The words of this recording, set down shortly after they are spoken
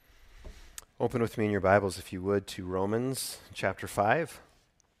Open with me in your Bibles, if you would, to Romans chapter 5.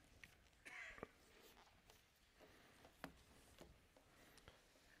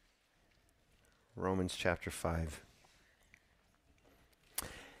 Romans chapter 5.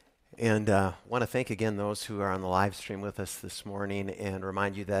 And want to thank again those who are on the live stream with us this morning and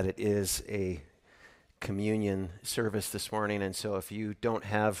remind you that it is a communion service this morning. And so if you don't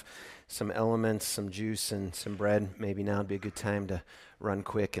have some elements, some juice and some bread, maybe now would be a good time to run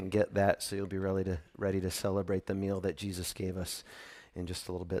quick and get that so you'll be ready to celebrate the meal that Jesus gave us in just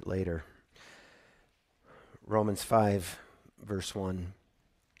a little bit later. Romans 5, verse 1.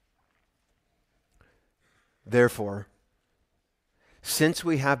 Therefore, since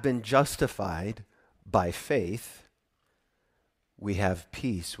we have been justified by faith, we have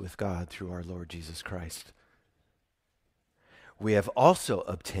peace with God through our Lord Jesus Christ. We have also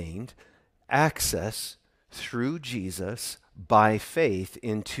obtained access through Jesus by faith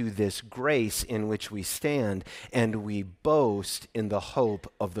into this grace in which we stand, and we boast in the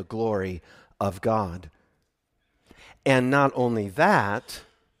hope of the glory of God. And not only that,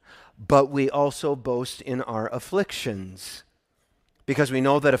 but we also boast in our afflictions, because we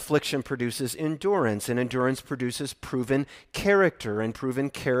know that affliction produces endurance, and endurance produces proven character, and proven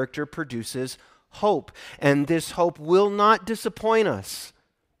character produces hope. And this hope will not disappoint us,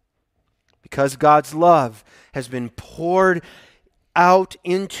 because God's love has been poured out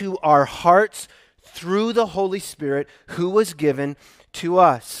into our hearts through the Holy Spirit who was given to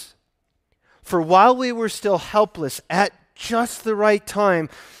us. For while we were still helpless, at just the right time,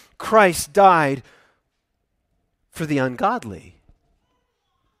 Christ died for the ungodly.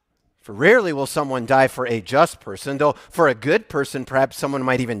 For rarely will someone die for a just person, though for a good person perhaps someone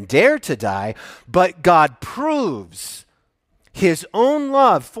might even dare to die. But God proves His own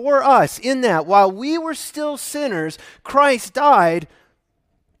love for us in that while we were still sinners, Christ died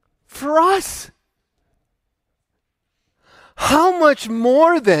for us. How much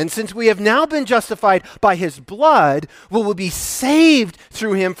more then, since we have now been justified by His blood, will we be saved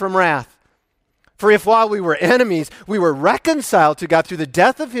through Him from wrath? For if while we were enemies, we were reconciled to God through the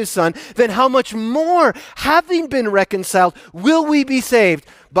death of His Son, then how much more, having been reconciled, will we be saved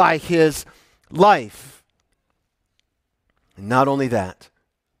by His life? And not only that,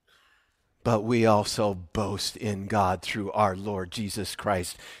 but we also boast in God through our Lord Jesus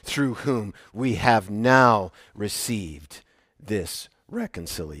Christ, through whom we have now received this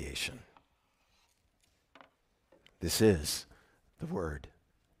reconciliation. This is the Word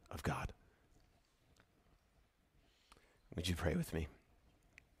of God. Would you pray with me?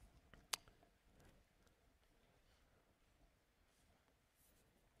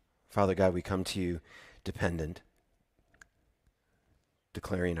 Father God, we come to you dependent,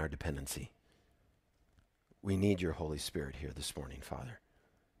 declaring our dependency. We need your Holy Spirit here this morning, Father.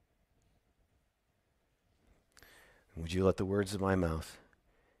 Would you let the words of my mouth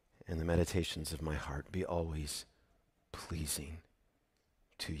and the meditations of my heart be always pleasing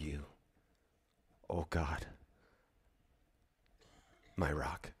to you, O God, my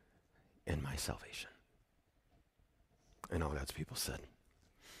rock and my salvation. And all God's people said,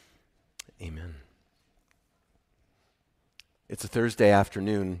 amen. It's a Thursday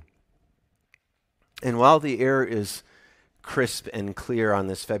afternoon, and while the air is crisp and clear on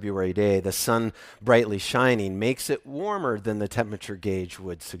this February day, the sun brightly shining makes it warmer than the temperature gauge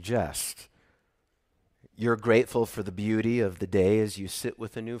would suggest. You're grateful for the beauty of the day as you sit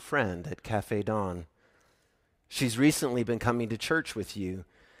with a new friend at Cafe Dawn. She's recently been coming to church with you,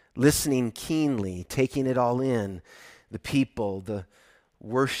 listening keenly, taking it all in, the people, the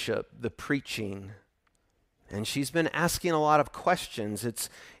worship, the preaching. And she's been asking a lot of questions.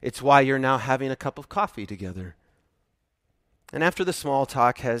 It's why you're now having a cup of coffee together. And after the small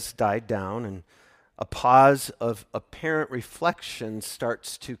talk has died down and a pause of apparent reflection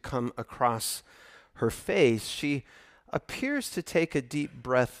starts to come across her face, she appears to take a deep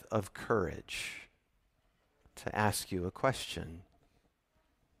breath of courage to ask you a question.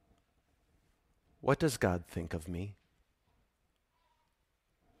 What does God think of me?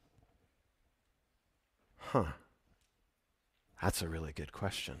 That's a really good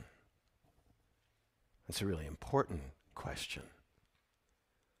question. That's a really important question.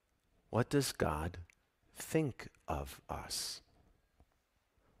 What does God think of us?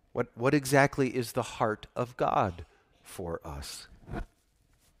 What exactly is the heart of God for us?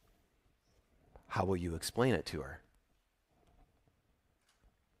 How will you explain it to her?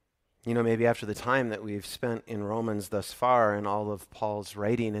 You know, maybe after the time that we've spent in Romans thus far and all of Paul's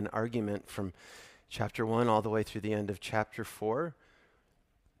writing and argument from chapter 1 all the way through the end of chapter 4,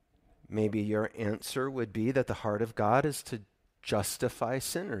 maybe your answer would be that the heart of God is to justify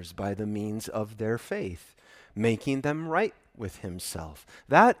sinners by the means of their faith, making them right with himself.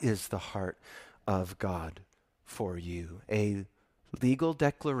 That is the heart of God for you, a legal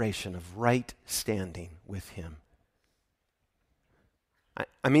declaration of right standing with him.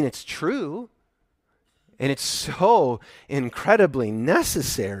 I mean, it's true, and it's so incredibly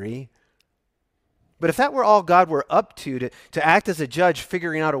necessary. But if that were all God were up to act as a judge,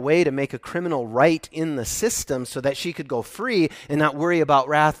 figuring out a way to make a criminal right in the system so that she could go free and not worry about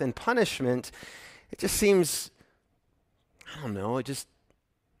wrath and punishment, it just seems, I don't know, just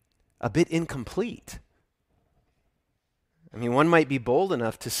a bit incomplete. I mean, one might be bold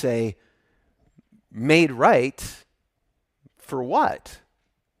enough to say, made right for what?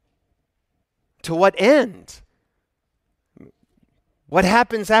 To what end? What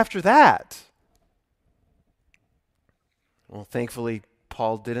happens after that? Well, thankfully,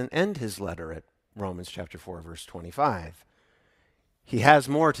 Paul didn't end his letter at Romans chapter 4, verse 25. He has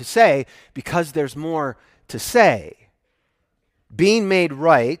more to say because there's more to say. Being made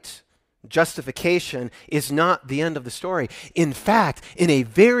right, justification, is not the end of the story. In fact, in a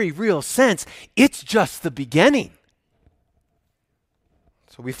very real sense, it's just the beginning.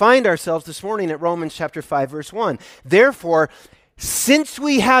 So we find ourselves this morning at Romans chapter 5, verse 1. Therefore, since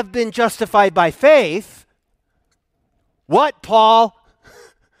we have been justified by faith, what, Paul?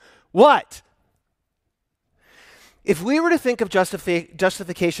 What? If we were to think of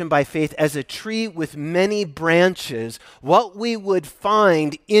justification by faith as a tree with many branches, what we would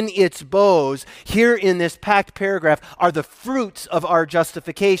find in its boughs here in this packed paragraph are the fruits of our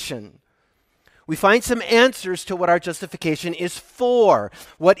justification. We find some answers to what our justification is for,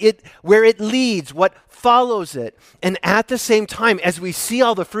 where it leads, what follows it. And at the same time, as we see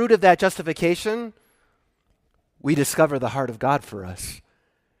all the fruit of that justification, we discover the heart of God for us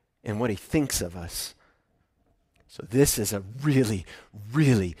and what he thinks of us. So this is a really,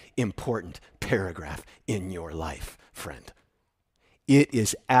 really important paragraph in your life, friend. It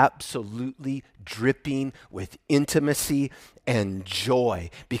is absolutely dripping with intimacy and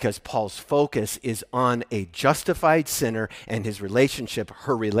joy because Paul's focus is on a justified sinner and his relationship,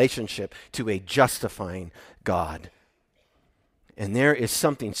 her relationship to a justifying God. And there is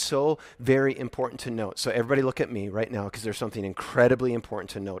something so very important to note. So everybody look at me right now because there's something incredibly important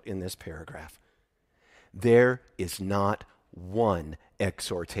to note in this paragraph. There is not one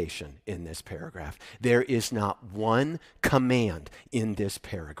exhortation in this paragraph. There is not one command in this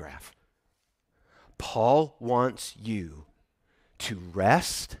paragraph. Paul wants you to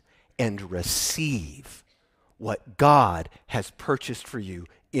rest and receive what God has purchased for you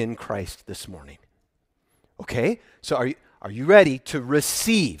in Christ this morning. Okay? So are you ready to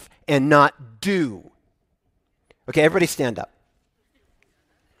receive and not do? Okay, everybody stand up.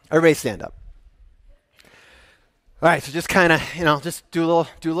 Everybody stand up. All right, so just kind of, just do a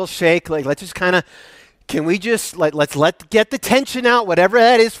little shake. Like, let's just kind of, can we just, let's get the tension out, whatever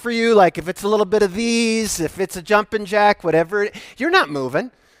that is for you. Like, if it's a little bit of these, if it's a jumping jack, whatever. You're not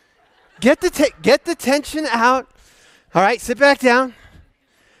moving. Get the tension out. All right, sit back down.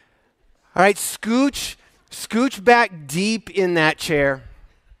 All right, scooch back deep in that chair.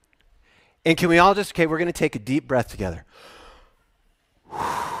 And can we all just, we're going to take a deep breath together.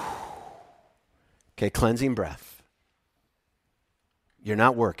 Okay, cleansing breath. You're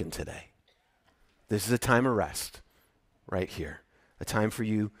not working today. This is a time of rest right here. A time for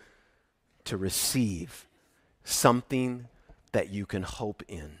you to receive something that you can hope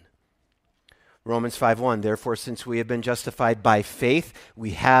in. Romans 5:1, therefore, since we have been justified by faith,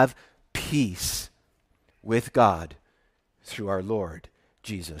 we have peace with God through our Lord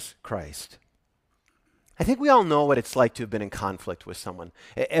Jesus Christ. I think we all know what it's like to have been in conflict with someone.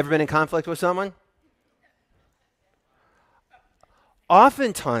 Ever been in conflict with someone?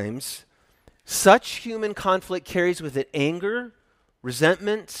 Oftentimes, such human conflict carries with it anger,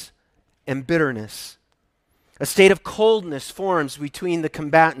 resentment, and bitterness. A state of coldness forms between the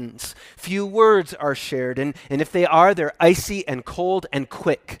combatants. Few words are shared, and if they are, they're icy and cold and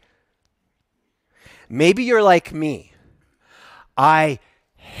quick. Maybe you're like me. I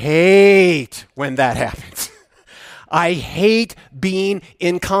hate when that happens. I hate being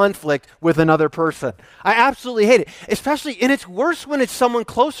in conflict with another person. I absolutely hate it. Especially, and it's worse when it's someone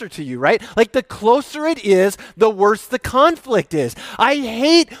closer to you, right? Like the closer it is, the worse the conflict is. I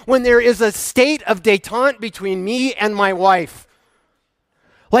hate when there is a state of detente between me and my wife.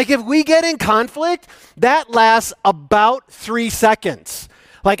 Like if we get in conflict, that lasts about 3 seconds.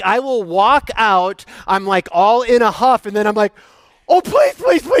 Like I will walk out, I'm like all in a huff, and then I'm like, oh,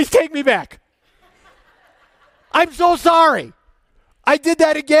 please take me back. I'm so sorry. I did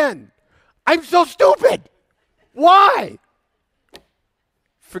that again. I'm so stupid. Why?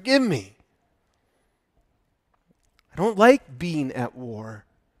 Forgive me. I don't like being at war.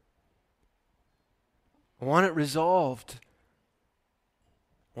 I want it resolved.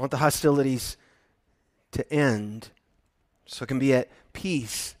 I want the hostilities to end so it can be at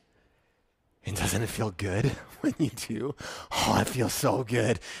peace. And doesn't it feel good when you do? Oh, it feels so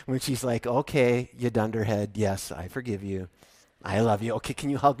good when she's like, okay, you dunderhead, yes, I forgive you. I love you. Okay, can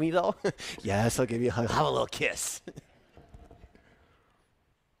you hug me though? Yes, I'll give you a hug. Have a little kiss.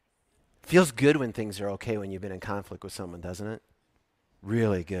 Feels good when things are okay when you've been in conflict with someone, doesn't it?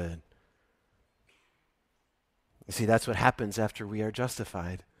 Really good. You see, that's what happens after we are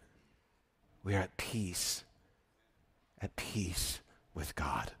justified. We are at peace with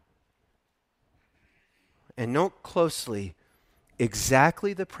God. And note closely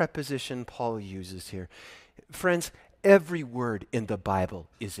exactly the preposition Paul uses here. Friends, every word in the Bible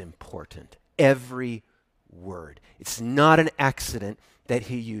is important. Every word. It's not an accident that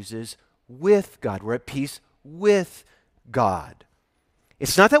he uses with God. We're at peace with God.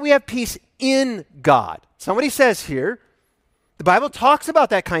 It's not that we have peace in God. Somebody says here, the Bible talks about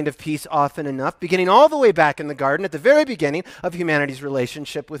that kind of peace often enough, beginning all the way back in the garden at the very beginning of humanity's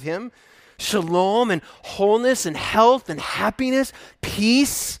relationship with him. Shalom and wholeness and health and happiness,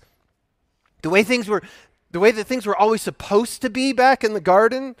 peace. The way that things were always supposed to be back in the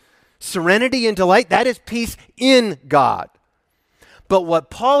garden, serenity and delight, that is peace in God. But what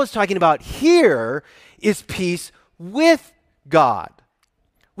Paul is talking about here is peace with God,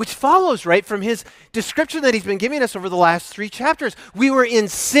 which follows right from his description that he's been giving us over the last 3 chapters. We were in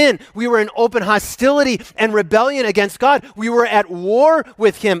sin. We were in open hostility and rebellion against God. We were at war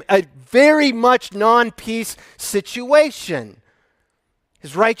with him, a very much non-peace situation.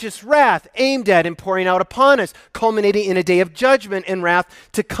 His righteous wrath aimed at and pouring out upon us, culminating in a day of judgment and wrath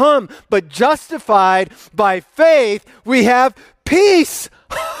to come. But justified by faith, we have peace.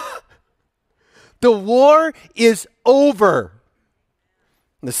 The war is over.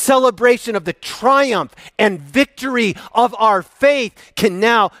 The celebration of the triumph and victory of our faith can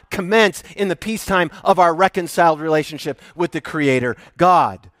now commence in the peacetime of our reconciled relationship with the Creator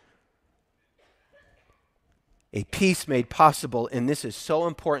God. A peace made possible, and this is so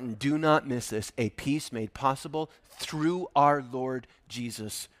important, do not miss this, a peace made possible through our Lord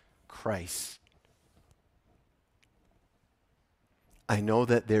Jesus Christ. I know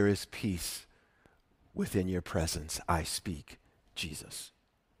that there is peace within your presence. I speak Jesus.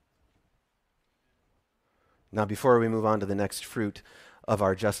 Now, before we move on to the next fruit of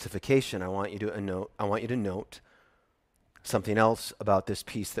our justification, I want you to note something else about this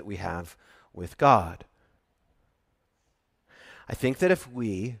peace that we have with God. I think that if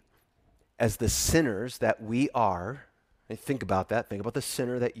we, as the sinners that we are, and think about that, think about the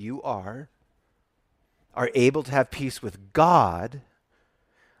sinner that you are able to have peace with God,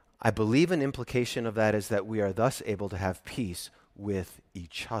 I believe an implication of that is that we are thus able to have peace with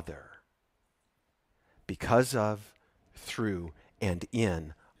each other because of, through, and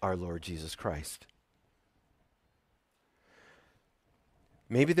in our Lord Jesus Christ.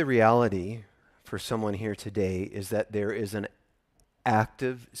 Maybe the reality for someone here today is that there is an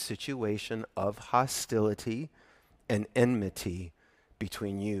active situation of hostility and enmity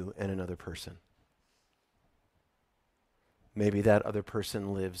between you and another person. Maybe that other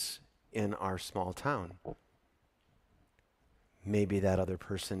person lives in our small town. Maybe that other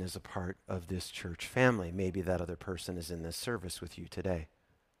person is a part of this church family. Maybe that other person is in this service with you today.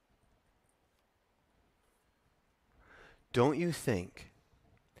 Don't you think,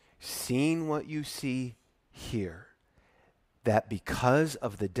 seeing what you see here, that because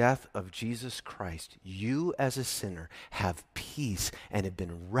of the death of Jesus Christ, you as a sinner have peace and have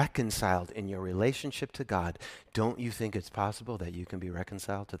been reconciled in your relationship to God? Don't you think it's possible that you can be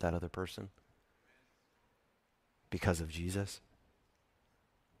reconciled to that other person because of Jesus?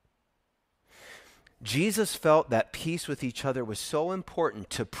 Jesus felt that peace with each other was so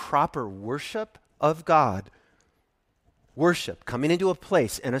important to proper worship of God. Worship, coming into a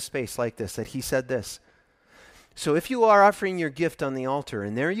place and a space like this, that he said this. So if you are offering your gift on the altar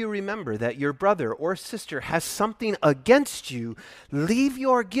and there you remember that your brother or sister has something against you, leave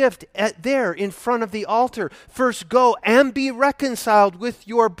your gift there in front of the altar. First go and be reconciled with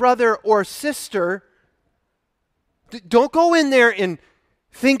your brother or sister. Don't go in there and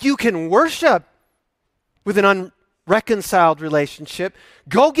think you can worship with an unreconciled relationship.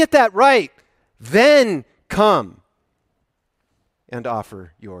 Go get that right. Then come and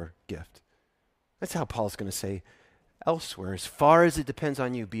offer your gift. That's how Paul's going to say elsewhere. As far as it depends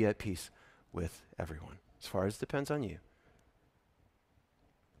on you, be at peace with everyone. As far as it depends on you.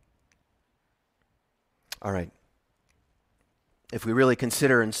 All right. if we really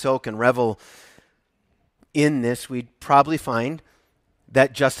consider and soak and revel in this, we'd probably find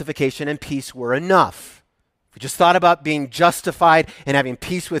that justification and peace were enough. If we just thought about being justified and having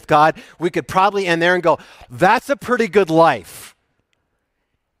peace with God, we could probably end there and go, that's a pretty good life.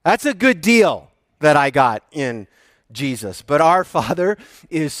 That's a good deal that I got in Jesus. But our Father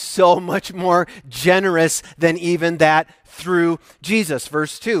is so much more generous than even that through Jesus.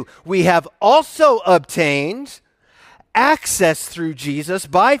 Verse 2, we have also obtained access through Jesus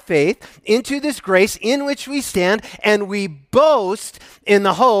by faith into this grace in which we stand, and we boast in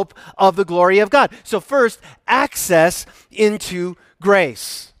the hope of the glory of God. So first, access into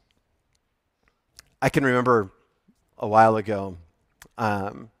grace. I can remember a while ago,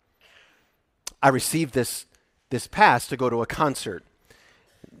 I received this pass to go to a concert.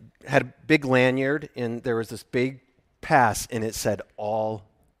 Had a big lanyard, and there was this big pass, and it said all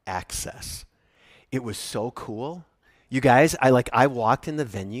access. It was so cool. You guys, I walked in the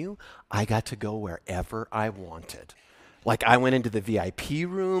venue, I got to go wherever I wanted. Like I went into the VIP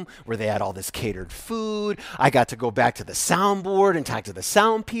room where they had all this catered food. I got to go back to the soundboard and talk to the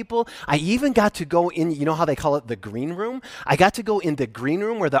sound people. I even got to go in, you know how they call it the green room? I got to go in the green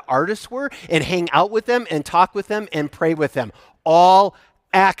room where the artists were and hang out with them and talk with them and pray with them. All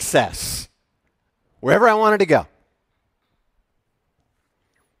access. Wherever I wanted to go.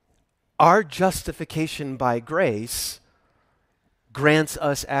 Our justification by grace grants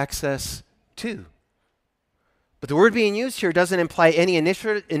us access too. But the word being used here doesn't imply any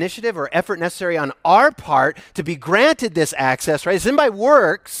initiative or effort necessary on our part to be granted this access, right? It's in by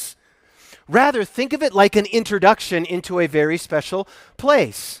works. Rather, think of it like an introduction into a very special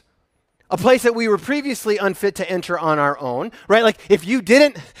place. A place that we were previously unfit to enter on our own, right? Like if you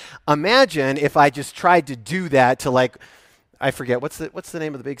didn't, imagine if I just tried to do that to I forget, what's the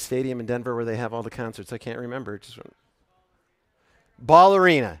name of the big stadium in Denver where they have all the concerts? I can't remember. Ball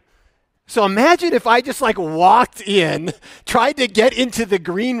Arena. So imagine if I just walked in, tried to get into the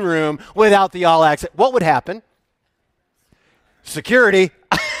green room without the all access. What would happen? Security,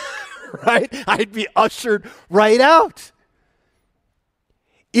 right? I'd be ushered right out.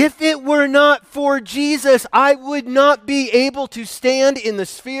 If it were not for Jesus, I would not be able to stand in the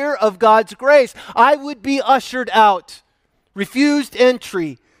sphere of God's grace. I would be ushered out, refused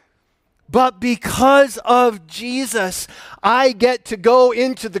entry. But because of Jesus, I get to go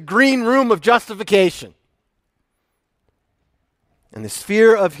into the green room of justification. And the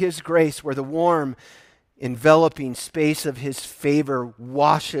sphere of his grace, where the warm, enveloping space of his favor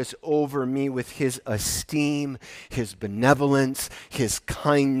washes over me with his esteem, his benevolence, his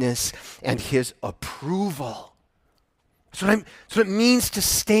kindness, and his approval. That's what it means to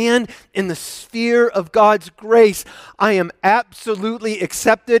stand in the sphere of God's grace. I am absolutely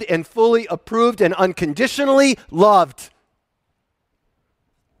accepted and fully approved and unconditionally loved.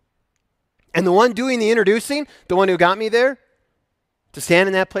 And the one doing the introducing, the one who got me there, to stand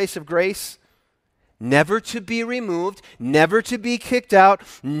in that place of grace, never to be removed, never to be kicked out,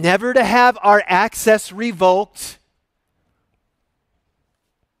 never to have our access revoked,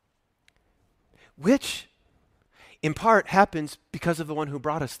 which in part happens because of the one who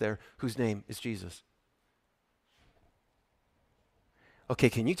brought us there, whose name is Jesus. Okay,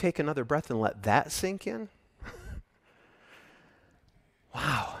 can you take another breath and let that sink in?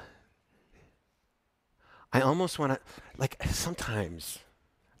 Wow. I almost want to, sometimes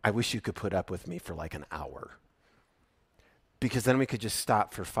I wish you could put up with me for an hour. Because then we could just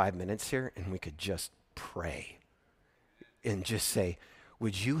stop for 5 minutes here and we could just pray and just say,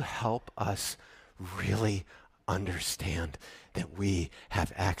 would you help us really understand that we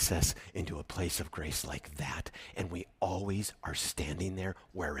have access into a place of grace like that, and we always are standing there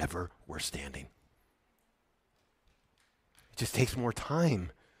wherever we're standing. It just takes more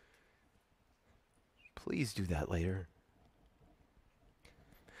time. Please do that later.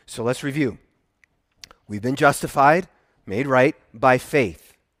 So let's review. We've been justified, made right by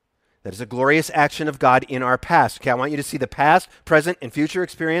faith. That is a glorious action of God in our past. Okay, I want you to see the past, present, and future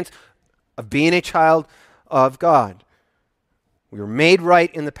experience of being a child of God. We were made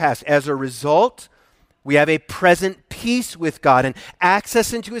right in the past. As a result, we have a present peace with God and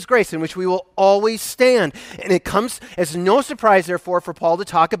access into his grace in which we will always stand. And it comes as no surprise, therefore, for Paul to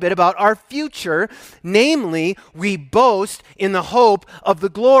talk a bit about our future. Namely, we boast in the hope of the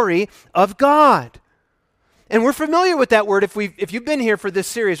glory of God. And we're familiar with that word. If you've been here for this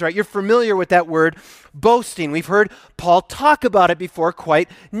series, right, you're familiar with that word, boasting. We've heard Paul talk about it before quite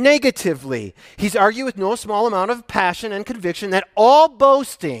negatively. He's argued with no small amount of passion and conviction that all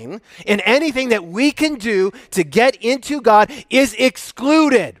boasting in anything that we can do to get into God is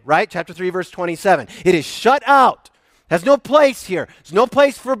excluded, right? Chapter 3, verse 27. It is shut out. Has no place here. There's no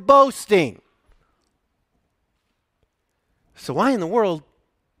place for boasting. So why in the world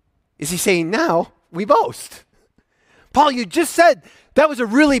is he saying now we boast? Paul, you just said that was a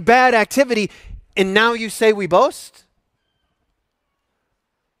really bad activity, and now you say we boast?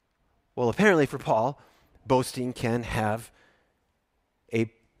 Well, apparently for Paul, boasting can have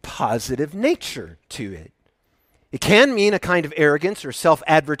a positive nature to it. It can mean a kind of arrogance or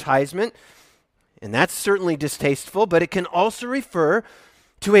self-advertisement, and that's certainly distasteful, but it can also refer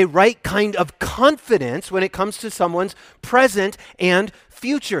to a right kind of confidence when it comes to someone's present and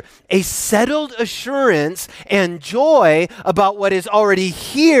future. A settled assurance and joy about what is already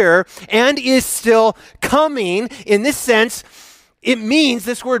here and is still coming. In this sense,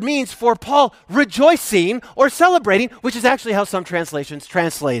 this word means for Paul, rejoicing or celebrating, which is actually how some translations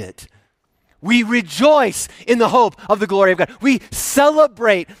translate it. We rejoice in the hope of the glory of God. We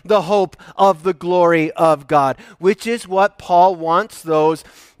celebrate the hope of the glory of God, which is what Paul wants those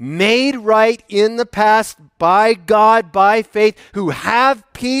made right in the past by God, by faith, who have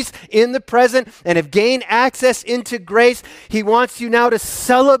peace in the present and have gained access into grace. He wants you now to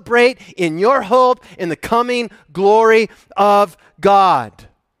celebrate in your hope in the coming glory of God.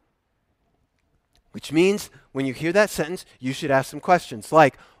 Which means when you hear that sentence, you should ask some questions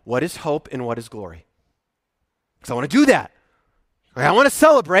like, what is hope and what is glory? Because I want to do that. I want to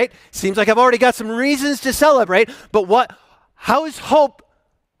celebrate. Seems like I've already got some reasons to celebrate, but how is hope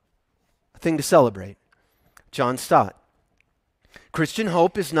a thing to celebrate? John Stott. Christian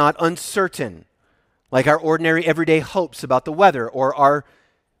hope is not uncertain, like our ordinary everyday hopes about the weather or our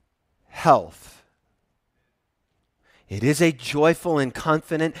health. It is a joyful and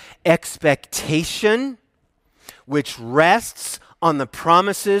confident expectation which rests on the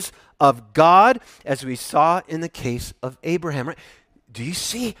promises of God, as we saw in the case of Abraham. Right? Do you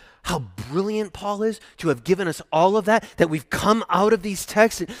see how brilliant Paul is to have given us all of that we've come out of these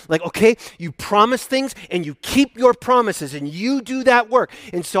texts? Like, okay, you promise things and you keep your promises and you do that work.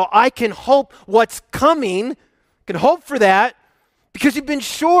 And so I can hope what's coming, can hope for that because you've been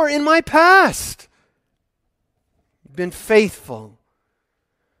sure in my past. You've been faithful.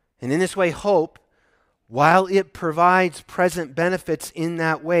 And in this way, hope, while it provides present benefits in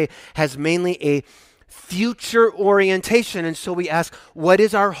that way, has mainly a future orientation. And so we ask, what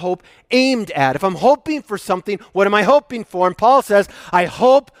is our hope aimed at? If I'm hoping for something, what am I hoping for? And Paul says, I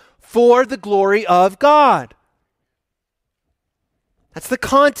hope for the glory of God. That's the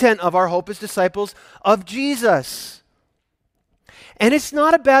content of our hope as disciples of Jesus. And it's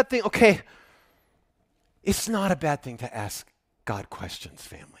not a bad thing. Okay, it's not a bad thing to ask God questions,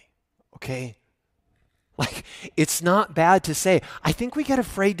 family. Okay? Like, it's not bad to say. I think we get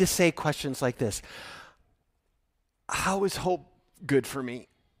afraid to say questions like this. How is hope good for me?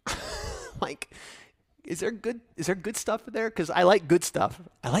 Like, is there good stuff there? Because I like good stuff.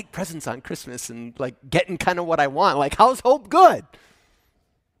 I like presents on Christmas and like getting kind of what I want. Like, how's hope good?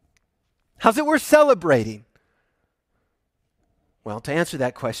 How's it worth celebrating? Well, to answer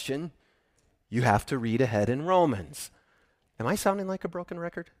that question, you have to read ahead in Romans. Am I sounding like a broken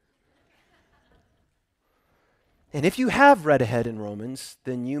record? And if you have read ahead in Romans,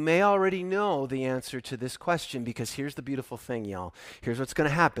 then you may already know the answer to this question, because here's the beautiful thing, y'all. Here's what's going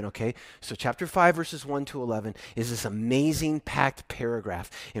to happen, okay? So chapter 5, verses 1 to 11 is this amazing packed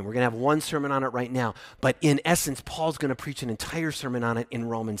paragraph, and we're going to have one sermon on it right now. But in essence, Paul's going to preach an entire sermon on it in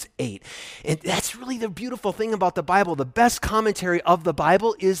Romans 8. And that's really the beautiful thing about the Bible. The best commentary of the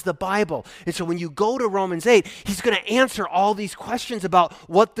Bible is the Bible. And so when you go to Romans 8, he's going to answer all these questions about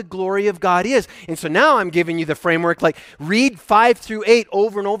what the glory of God is. And so now I'm giving you the framework. Like, read 5 through 8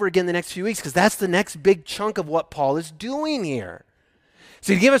 over and over again the next few weeks, because that's the next big chunk of what Paul is doing here.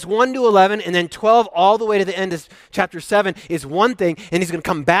 So to give us 1 to 11 and then 12 all the way to the end of chapter 7 is one thing, and he's going to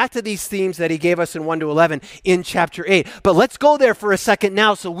come back to these themes that he gave us in 1 to 11 in chapter 8. But let's go there for a second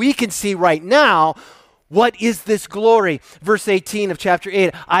now so we can see right now, what is this glory? Verse 18 of chapter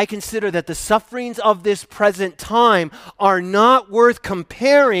 8, I consider that the sufferings of this present time are not worth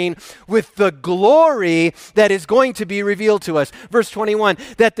comparing with the glory that is going to be revealed to us. Verse 21,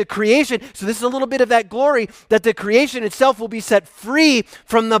 that the creation, so this is a little bit of that glory, that the creation itself will be set free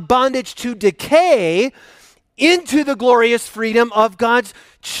from the bondage to decay into the glorious freedom of God's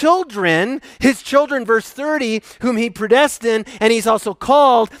children, his children, verse 30, whom he predestined, and he's also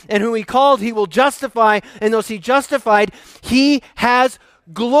called, and whom he called, he will justify, and those he justified, he has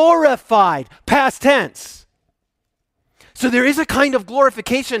glorified, past tense. So there is a kind of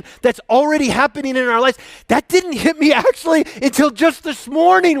glorification that's already happening in our lives. That didn't hit me actually until just this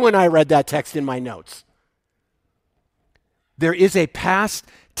morning when I read that text in my notes. There is a past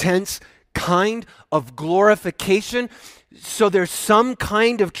tense kind of glorification. So there's some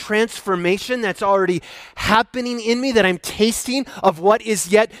kind of transformation that's already happening in me that I'm tasting of what is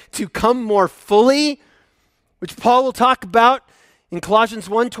yet to come more fully, which Paul will talk about in Colossians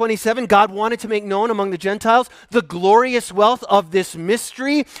 1:27. God wanted to make known among the Gentiles the glorious wealth of this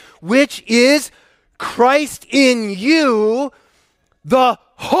mystery, which is Christ in you, the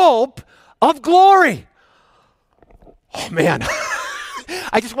hope of glory. Oh man,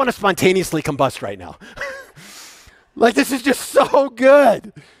 I just want to spontaneously combust right now. Like, this is just so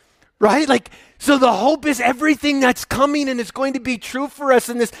good, right? Like, so the hope is everything that's coming and is going to be true for us,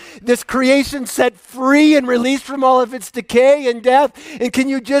 and this creation set free and released from all of its decay and death. And can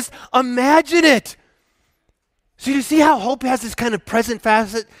you just imagine it? So you see how hope has this kind of present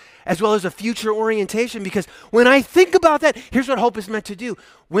facet as well as a future orientation? Because when I think about that, here's what hope is meant to do.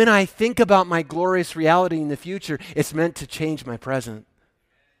 When I think about my glorious reality in the future, it's meant to change my present.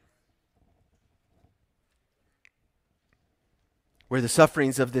 Where the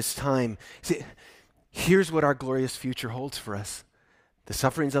sufferings of this time, see, here's what our glorious future holds for us. The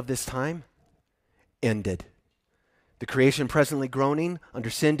sufferings of this time ended. The creation presently groaning under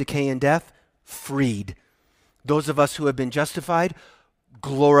sin, decay, and death, freed. Those of us who have been justified,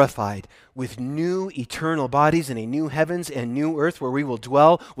 glorified with new eternal bodies in a new heavens and new earth where we will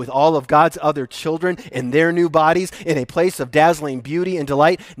dwell with all of God's other children in their new bodies in a place of dazzling beauty and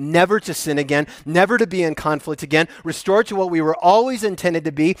delight, never to sin again, never to be in conflict again, restored to what we were always intended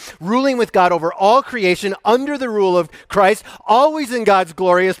to be, ruling with God over all creation under the rule of Christ, always in God's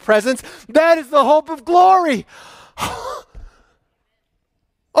glorious presence. That is the hope of glory.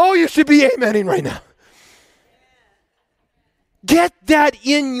 Oh, you should be amening right now. Get that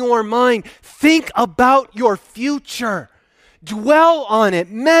in your mind. Think about your future. Dwell on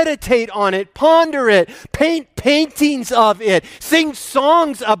it. Meditate on it. Ponder it. Paint paintings of it. Sing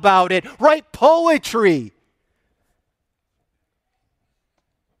songs about it. Write poetry.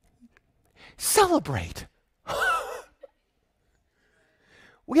 Celebrate.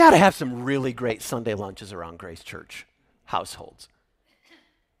 We ought to have some really great Sunday lunches around Grace Church households.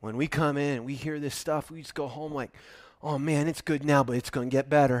 When we come in and we hear this stuff, we just go home like, oh man, it's good now, but it's going to get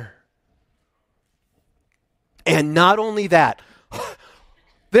better. And not only that,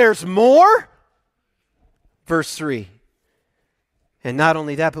 there's more. Verse 3. And not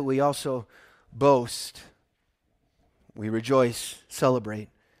only that, but we also boast, we rejoice, celebrate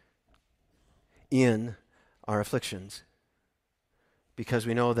in our afflictions. Because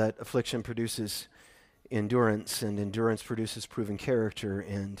we know that affliction produces endurance, and endurance produces proven character,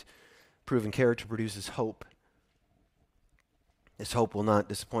 and proven character produces hope. This hope will not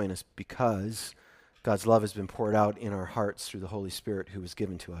disappoint us because God's love has been poured out in our hearts through the Holy Spirit who was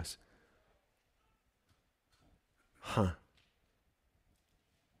given to us.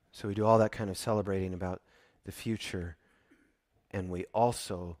 So we do all that kind of celebrating about the future, and we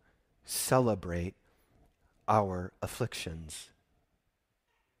also celebrate our afflictions.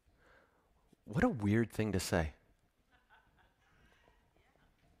 What a weird thing to say.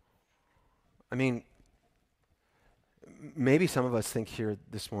 I mean, maybe some of us think here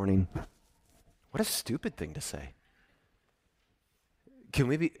this morning, what a stupid thing to say. Can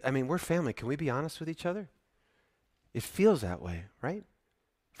we be, we're family. Can we be honest with each other? It feels that way, right?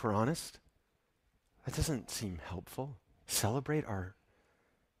 If we're honest. That doesn't seem helpful. Celebrate our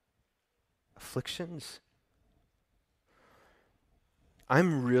afflictions.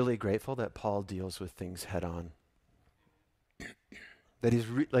 I'm really grateful that Paul deals with things head on. That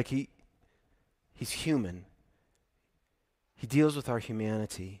he's human. He deals with our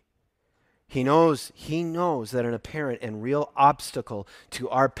humanity. He knows that an apparent and real obstacle to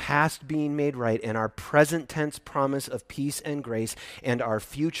our past being made right and our present tense promise of peace and grace and our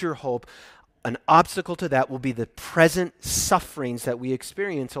future hope, an obstacle to that will be the present sufferings that we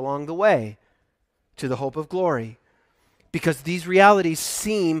experience along the way to the hope of glory. Because these realities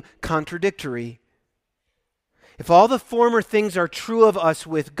seem contradictory. If all the former things are true of us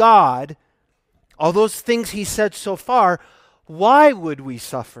with God, all those things he said so far, why would we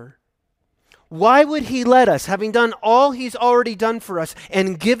suffer? Why would he let us, having done all he's already done for us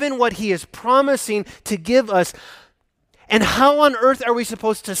and given what he is promising to give us? And how on earth are we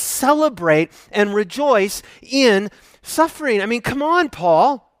supposed to celebrate and rejoice in suffering? Come on,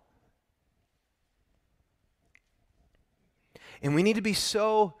 Paul. And we need to be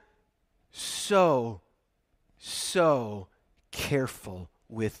so careful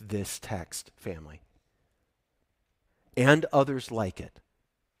with this text, family. And others like it.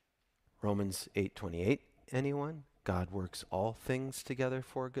 Romans 8:28, anyone? God works all things together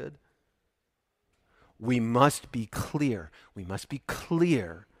for good. We must be clear. We must be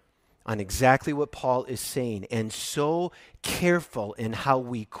clear on exactly what Paul is saying, and so careful in how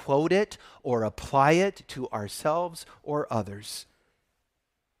we quote it or apply it to ourselves or others.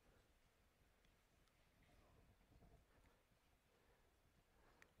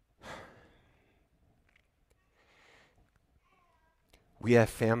 We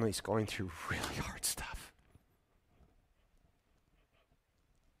have families going through really hard stuff.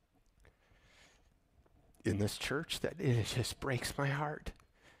 In this church, that it just breaks my heart.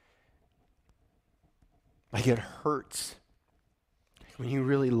 Like, it hurts when you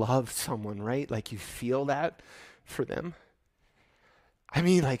really love someone, right? Like, you feel that for them. I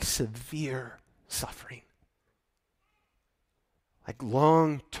mean, like, severe suffering. Like,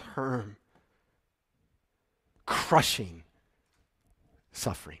 long-term, crushing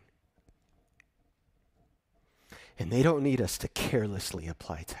suffering. And they don't need us to carelessly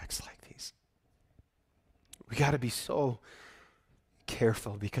apply texts like these. We got to be so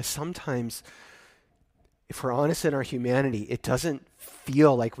careful, because sometimes, if we're honest in our humanity, it doesn't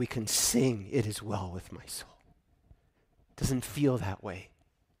feel like we can sing, "It is well with my soul." It doesn't feel that way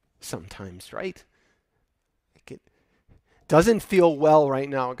sometimes, right? Like, it doesn't feel well right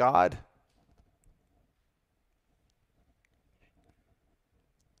now, God.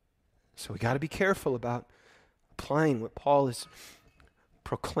 So we got to be careful about applying what Paul is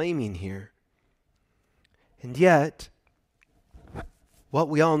proclaiming here. And yet, what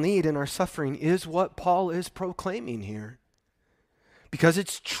we all need in our suffering is what Paul is proclaiming here. Because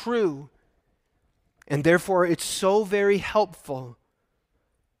it's true, and therefore it's so very helpful.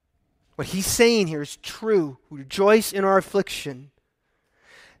 What he's saying here is true. We rejoice in our affliction.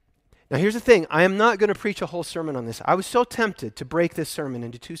 Now here's the thing, I am not going to preach a whole sermon on this. I was so tempted to break this sermon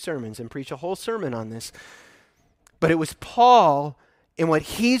into 2 sermons and preach a whole sermon on this. But it was Paul and what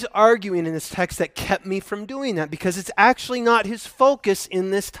he's arguing in this text that kept me from doing that, because it's actually not his focus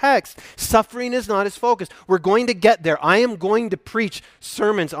in this text. Suffering is not his focus. We're going to get there. I am going to preach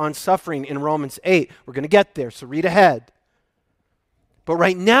sermons on suffering in Romans 8. We're going to get there, so read ahead. But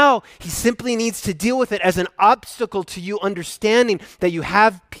right now, he simply needs to deal with it as an obstacle to you understanding that you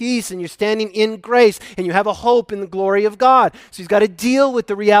have peace and you're standing in grace and you have a hope in the glory of God. So he's got to deal with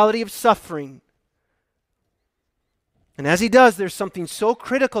the reality of suffering. And as he does, there's something so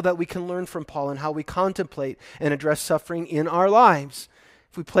critical that we can learn from Paul in how we contemplate and address suffering in our lives,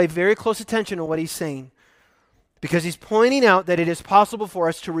 if we pay very close attention to what he's saying. Because he's pointing out that it is possible for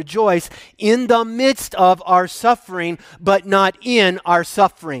us to rejoice in the midst of our suffering, but not in our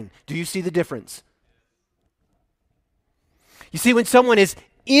suffering. Do you see the difference? You see, when someone is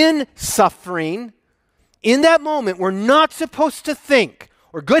in suffering, in that moment, we're not supposed to think,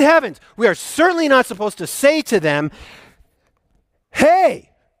 or good heavens, we are certainly not supposed to say to them, "Hey,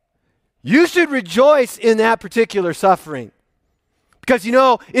 you should rejoice in that particular suffering. Because, you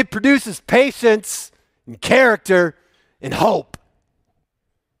know, it produces patience and character and hope.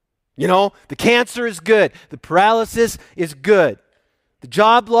 You know, the cancer is good. The paralysis is good. The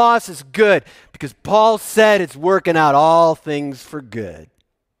job loss is good, because Paul said it's working out all things for good."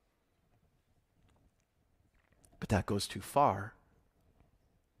 But that goes too far.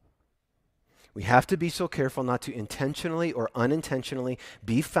 We have to be so careful not to intentionally or unintentionally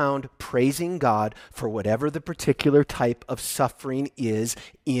be found praising God for whatever the particular type of suffering is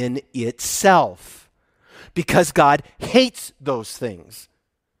in itself. Because God hates those things.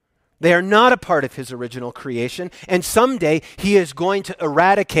 They are not a part of his original creation, and someday he is going to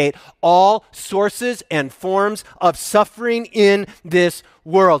eradicate all sources and forms of suffering in this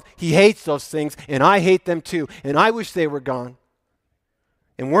world. He hates those things, and I hate them too, and I wish they were gone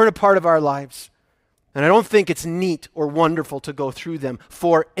and weren't a part of our lives. And I don't think it's neat or wonderful to go through them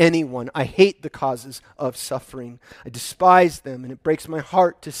for anyone. I hate the causes of suffering. I despise them, and it breaks my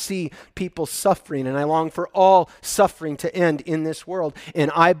heart to see people suffering, and I long for all suffering to end in this world, and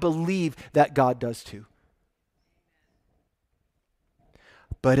I believe that God does too.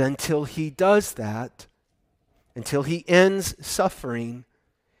 But until he does that, until he ends suffering,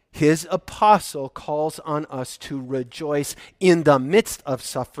 his apostle calls on us to rejoice in the midst of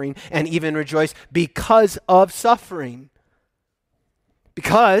suffering, and even rejoice because of suffering.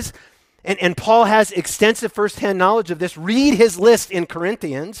 Because, and Paul has extensive firsthand knowledge of this. Read his list in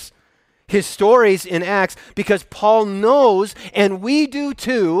Corinthians, his stories in Acts, because Paul knows, and we do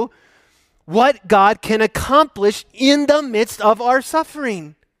too, what God can accomplish in the midst of our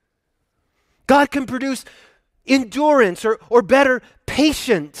suffering. God can produce endurance, or better,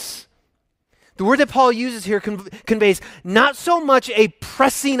 patience. The word that Paul uses here conveys not so much a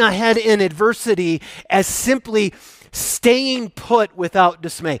pressing ahead in adversity as simply staying put without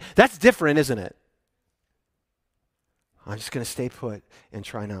dismay. That's different, isn't it? I'm just going to stay put and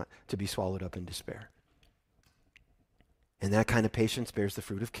try not to be swallowed up in despair. And that kind of patience bears the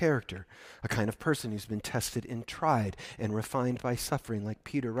fruit of character, a kind of person who's been tested and tried and refined by suffering, like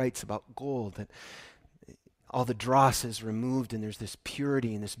Peter writes about gold, that all the dross is removed and there's this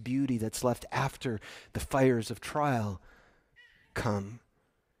purity and this beauty that's left after the fires of trial come.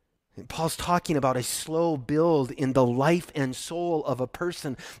 And Paul's talking about a slow build in the life and soul of a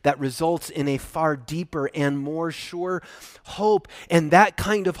person that results in a far deeper and more sure hope. And that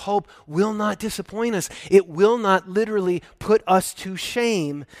kind of hope will not disappoint us. It will not literally put us to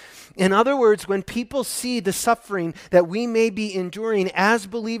shame. In other words, when people see the suffering that we may be enduring as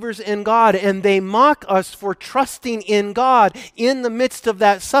believers in God, and they mock us for trusting in God in the midst of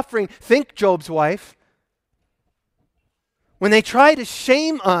that suffering, think Job's wife. When they try to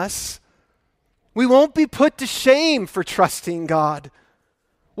shame us, we won't be put to shame for trusting God.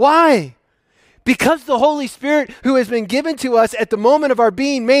 Why? Because the Holy Spirit, who has been given to us at the moment of our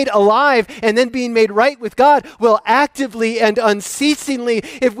being made alive and then being made right with God, will actively and unceasingly,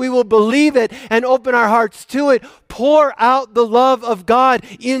 if we will believe it and open our hearts to it, pour out the love of God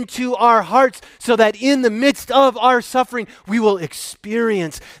into our hearts so that in the midst of our suffering, we will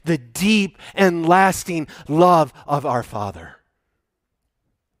experience the deep and lasting love of our Father.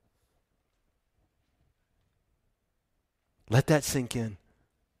 Let that sink in.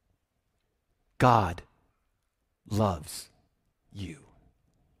 God loves you.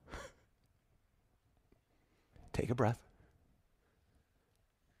 Take a breath.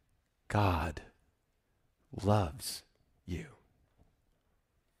 God loves you.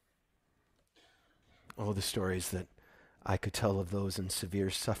 Oh, the stories that I could tell of those in severe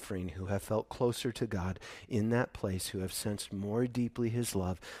suffering who have felt closer to God in that place, who have sensed more deeply His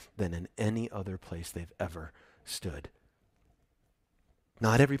love than in any other place they've ever stood.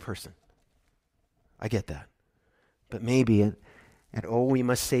 Not every person. I get that. But maybe, and oh, we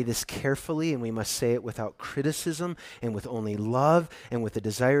must say this carefully, and we must say it without criticism and with only love and with a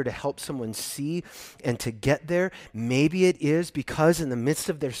desire to help someone see and to get there. Maybe it is because in the midst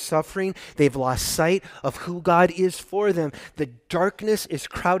of their suffering, they've lost sight of who God is for them. The darkness is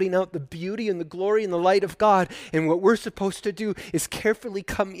crowding out the beauty and the glory and the light of God. And what we're supposed to do is carefully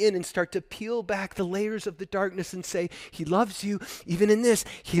come in and start to peel back the layers of the darkness and say, He loves you. Even in this,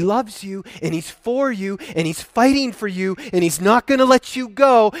 He loves you, and He's for you, and He's fighting for you, and He's not going to let you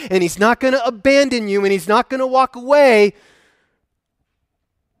go, and He's not going to abandon you, and He's not going to walk away.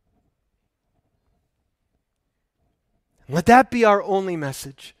 Let that be our only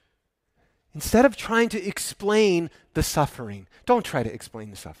message. Instead of trying to explain the suffering, don't try to explain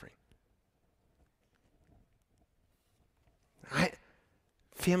the suffering.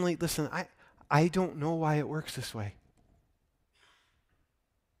 Family, listen, I don't know why it works this way.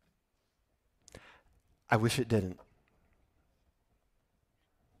 I wish it didn't.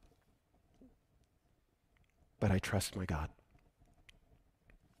 But I trust my God.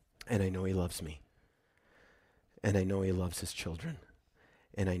 And I know He loves me. And I know He loves His children.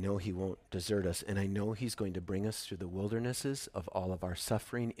 And I know He won't desert us. And I know He's going to bring us through the wildernesses of all of our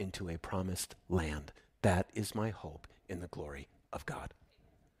suffering into a promised land. That is my hope in the glory of God.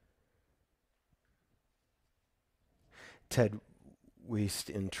 Ted Wiest,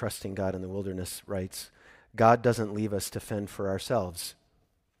 in Trusting God in the Wilderness, writes, God doesn't leave us to fend for ourselves.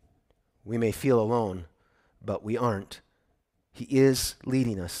 We may feel alone, but we aren't. He is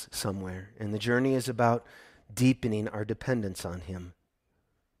leading us somewhere, and the journey is about deepening our dependence on Him.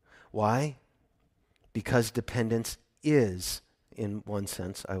 Why? Because dependence is, in one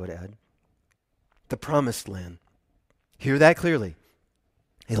sense, I would add, the promised land. Hear that clearly.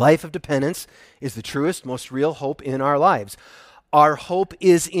 A life of dependence is the truest, most real hope in our lives. Our hope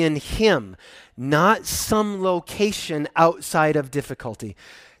is in Him, not some location outside of difficulty.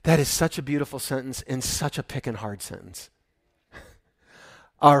 That is such a beautiful sentence and such a pickin' hard sentence.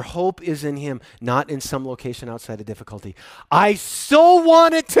 Our hope is in Him, not in some location outside of difficulty. I so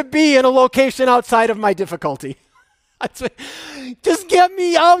want it to be in a location outside of my difficulty. Just get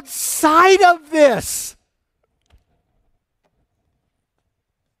me outside of this.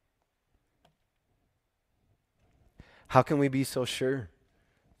 How can we be so sure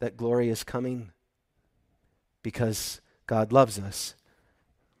that glory is coming? Because God loves us.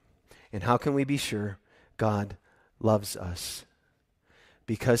 And how can we be sure God loves us?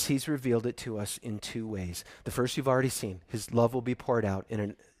 Because He's revealed it to us in two ways. The first you've already seen. His love will be poured out in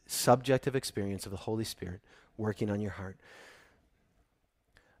a subjective experience of the Holy Spirit working on your heart.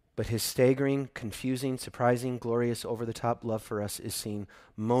 But His staggering, confusing, surprising, glorious, over-the-top love for us is seen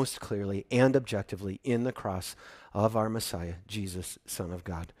most clearly and objectively in the cross of our Messiah, Jesus, Son of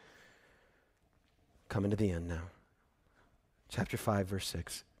God. Coming to the end now. Chapter 5, verse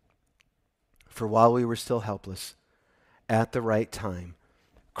 6. For while we were still helpless, at the right time,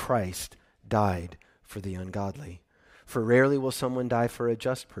 Christ died for the ungodly. For rarely will someone die for a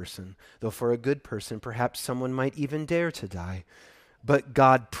just person, though for a good person perhaps someone might even dare to die. But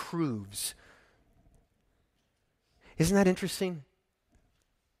God proves. Isn't that interesting?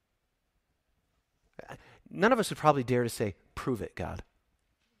 None of us would probably dare to say, prove it, God.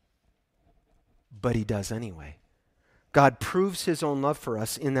 But he does anyway. God proves his own love for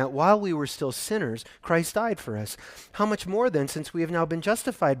us in that while we were still sinners, Christ died for us. How much more then, since we have now been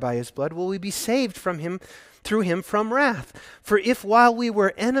justified by his blood, will we be saved from him, through him from wrath? For if while we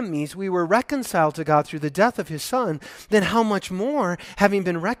were enemies, we were reconciled to God through the death of his Son, then how much more, having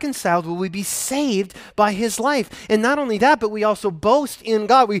been reconciled, will we be saved by his life? And not only that, but we also boast in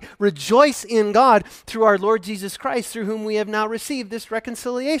God. We rejoice in God through our Lord Jesus Christ, through whom we have now received this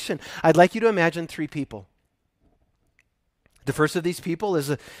reconciliation. I'd like you to imagine three people. The first of these people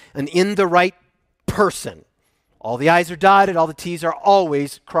is an in the right person. All the I's are dotted, all the T's are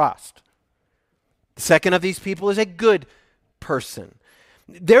always crossed. The second of these people is a good person.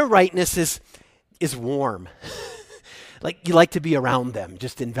 Their rightness is warm. Like you like to be around them,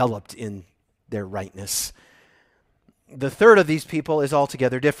 just enveloped in their rightness. The third of these people is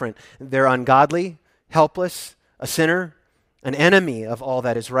altogether different. They're ungodly, helpless, a sinner, an enemy of all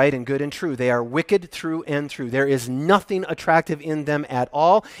that is right and good and true. They are wicked through and through. There is nothing attractive in them at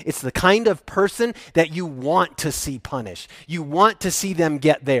all. It's the kind of person that you want to see punished. You want to see them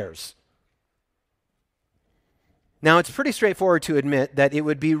get theirs. Now, it's pretty straightforward to admit that it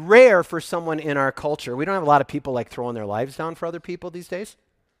would be rare for someone in our culture. We don't have a lot of people like throwing their lives down for other people these days.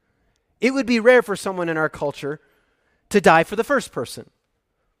 It would be rare for someone in our culture to die for the first person.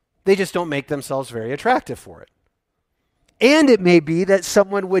 They just don't make themselves very attractive for it. And it may be that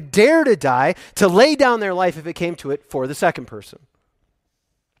someone would dare to die, to lay down their life if it came to it, for the second person.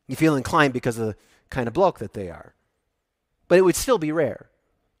 You feel inclined because of the kind of bloke that they are. But it would still be rare.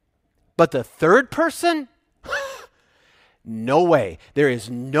 But the third person? No way. There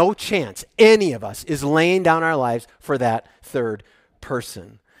is no chance any of us is laying down our lives for that third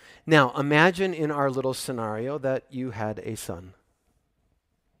person. Now, imagine in our little scenario that you had a son.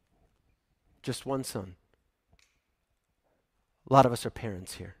 Just one son. A lot of us are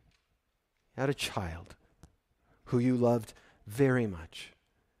parents here. You had a child who you loved very much.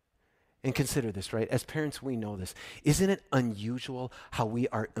 And consider this, right? As parents, we know this. Isn't it unusual how we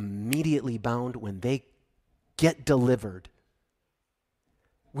are immediately bound when they get delivered?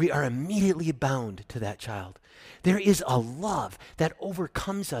 We are immediately bound to that child. There is a love that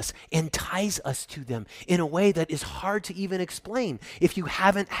overcomes us and ties us to them in a way that is hard to even explain if you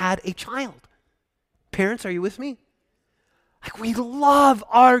haven't had a child. Parents, are you with me? Like, we love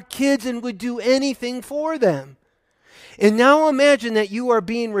our kids and would do anything for them. And now imagine that you are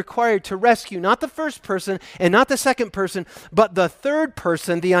being required to rescue not the first person and not the second person, but the third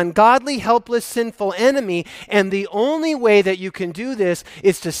person, the ungodly, helpless, sinful enemy. And the only way that you can do this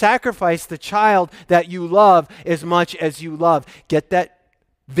is to sacrifice the child that you love as much as you love. Get that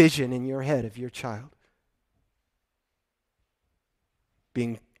vision in your head of your child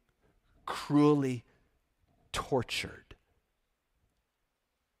being cruelly tortured,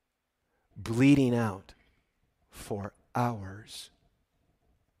 bleeding out for hours.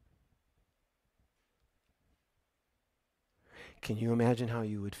 Can you imagine how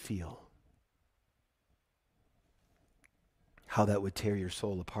you would feel? How that would tear your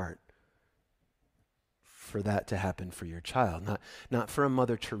soul apart for that to happen for your child. Not for a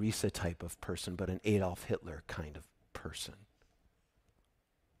Mother Teresa type of person, but an Adolf Hitler kind of person.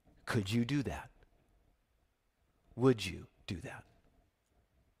 Could you do that? Would you do that?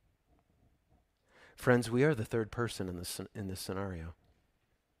 Friends, we are the third person in this scenario.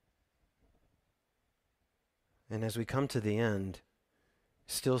 And as we come to the end,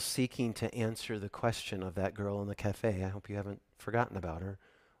 still seeking to answer the question of that girl in the cafe, I hope you haven't forgotten about her.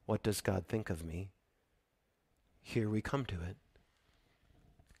 What does God think of me? Here we come to it.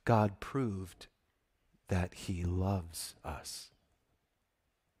 God proved that he loves us.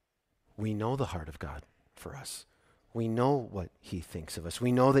 We know the heart of God for us. We know what he thinks of us.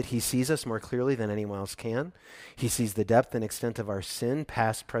 We know that he sees us more clearly than anyone else can. He sees the depth and extent of our sin,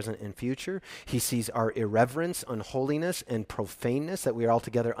 past, present, and future. He sees our irreverence, unholiness, and profaneness, that we are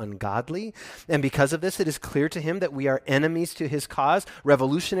altogether ungodly. And because of this, it is clear to him that we are enemies to his cause,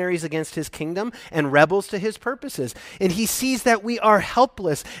 revolutionaries against his kingdom, and rebels to his purposes. And he sees that we are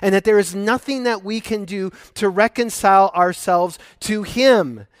helpless and that there is nothing that we can do to reconcile ourselves to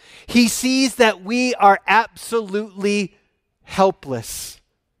him. He sees that we are absolutely helpless.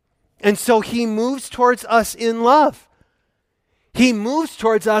 And so he moves towards us in love. He moves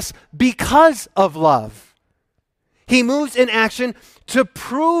towards us because of love. He moves in action to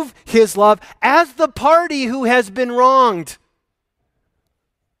prove his love as the party who has been wronged.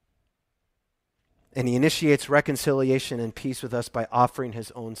 And he initiates reconciliation and peace with us by offering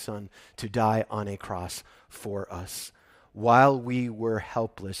his own son to die on a cross for us. While we were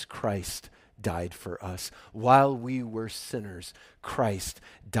helpless, Christ died for us. While we were sinners, Christ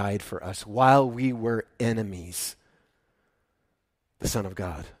died for us. While we were enemies, the Son of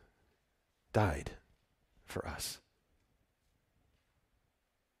God died for us.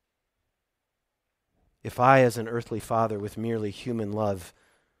 If I, as an earthly father with merely human love,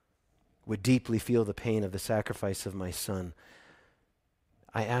 would deeply feel the pain of the sacrifice of my son,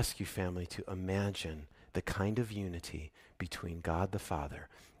 I ask you, family, to imagine the kind of unity between God the Father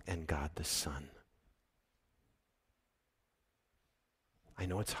and God the Son. I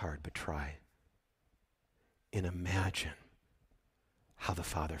know it's hard, but try. And imagine how the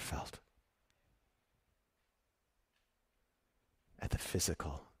Father felt at the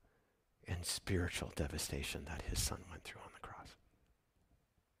physical and spiritual devastation that his Son went through on the cross.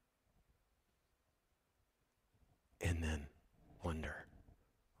 And then wonder,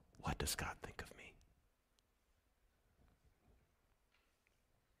 what does God think of me?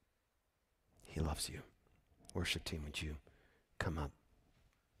 He loves you. Worship team, would you come up?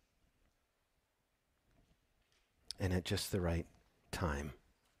 And at just the right time,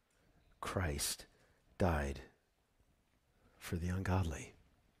 Christ died for the ungodly.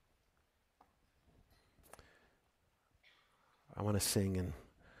 I want to sing and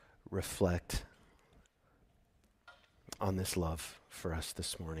reflect on this love for us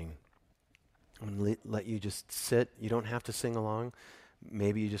this morning. I'm going to let you just sit. You don't have to sing along.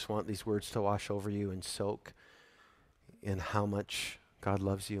 Maybe you just want these words to wash over you and soak in how much God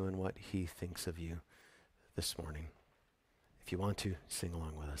loves you and what he thinks of you this morning. If you want to, sing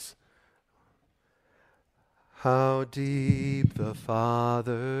along with us. How deep the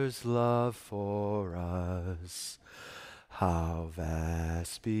Father's love for us, how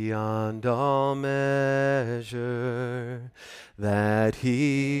vast beyond all measure, that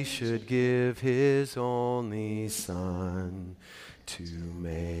he should give his only Son to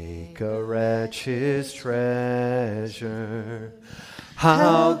make a wretch his treasure.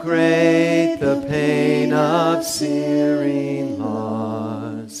 How great the pain of searing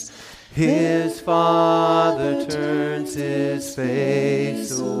loss, his Father turns his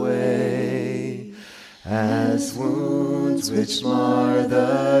face away, as wounds which mar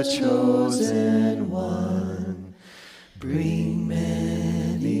the chosen one bring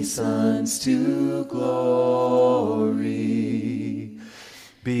many sons to glory.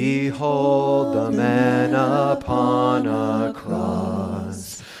 Behold the man upon a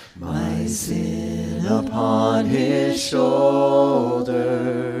cross, my sin upon his shoulders.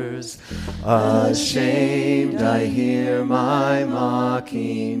 Ashamed I hear my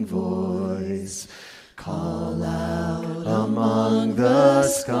mocking voice call out among the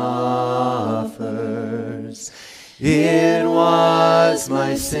scoffers. It was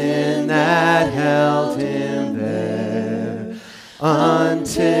my sin that held him there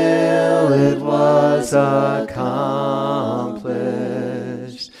until it was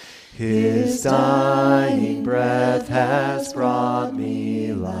accomplished. His dying breath has brought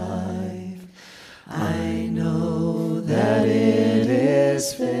me life. I know that it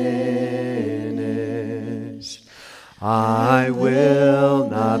is finished. I will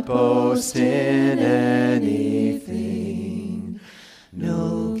not boast in anything,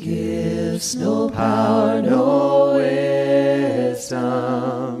 no gifts, no power, no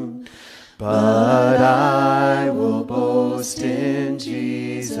wisdom, but I will boast in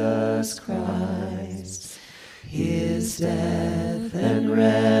Jesus Christ, his death and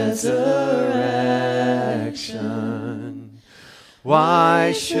resurrection.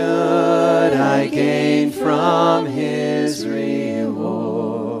 Why should I gain from his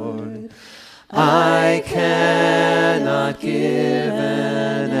reward? I cannot give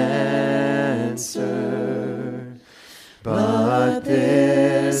an answer, but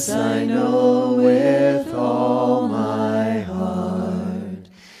this I know with all my heart,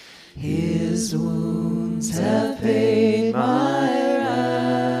 his wounds have paid my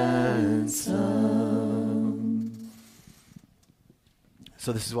ransom.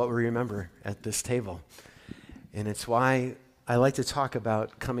 So this is what we remember at this table. And it's why I like to talk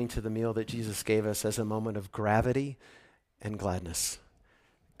about coming to the meal that Jesus gave us as a moment of gravity and gladness.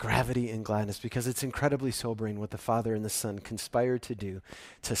 Gravity and gladness, because it's incredibly sobering what the Father and the Son conspired to do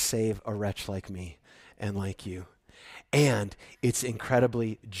to save a wretch like me and like you. And it's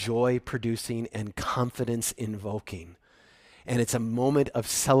incredibly joy-producing and confidence-invoking And it's a moment of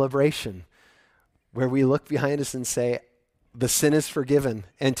celebration where we look behind us and say, the sin is forgiven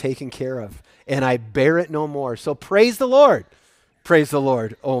and taken care of, and I bear it no more. So praise the Lord. Praise the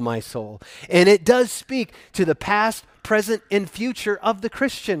Lord, O my soul. And it does speak to the past, present, and future of the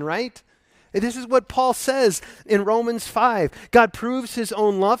Christian, right? This is what Paul says in Romans 5. God proves his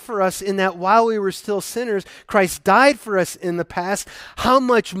own love for us in that while we were still sinners, Christ died for us in the past. How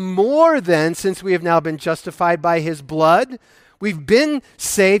much more then, since we have now been justified by his blood, we've been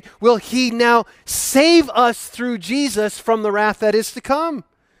saved, will he now save us through Jesus from the wrath that is to come?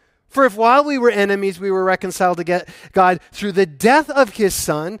 For if while we were enemies, we were reconciled to God through the death of his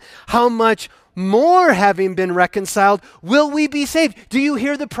Son, how much more, having been reconciled, will we be saved? Do you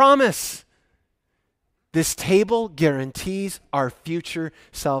hear the promise? This table guarantees our future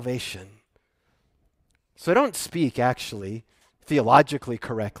salvation. So don't speak, actually, theologically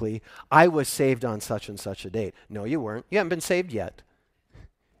correctly, I was saved on such and such a date. No, you weren't. You haven't been saved yet.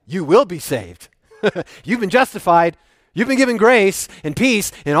 You will be saved. You've been justified. You've been given grace and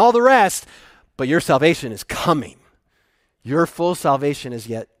peace and all the rest, but your salvation is coming. Your full salvation is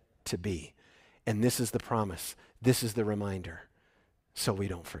yet to be. And this is the promise. This is the reminder, so we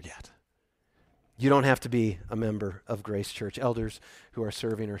don't forget. You don't have to be a member of Grace Church. Elders who are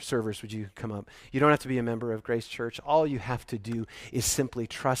serving or servers, would you come up? You don't have to be a member of Grace Church. All you have to do is simply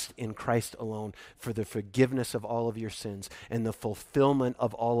trust in Christ alone for the forgiveness of all of your sins and the fulfillment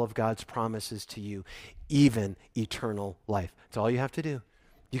of all of God's promises to you, even eternal life. That's all you have to do.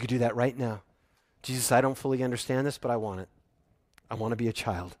 You could do that right now. Jesus, I don't fully understand this, but I want it. I want to be a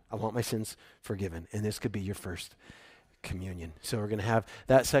child. I want my sins forgiven. And this could be your first communion. So we're going to have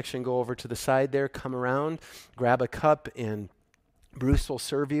that section go over to the side there, come around, grab a cup, and Bruce will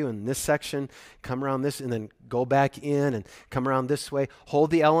serve you in this section. Come around this and then go back in and come around this way.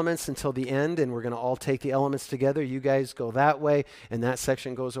 Hold the elements until the end, and we're going to all take the elements together. You guys go that way, and that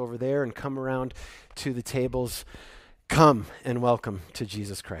section goes over there, and come around to the tables. Come and welcome to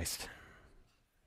Jesus Christ.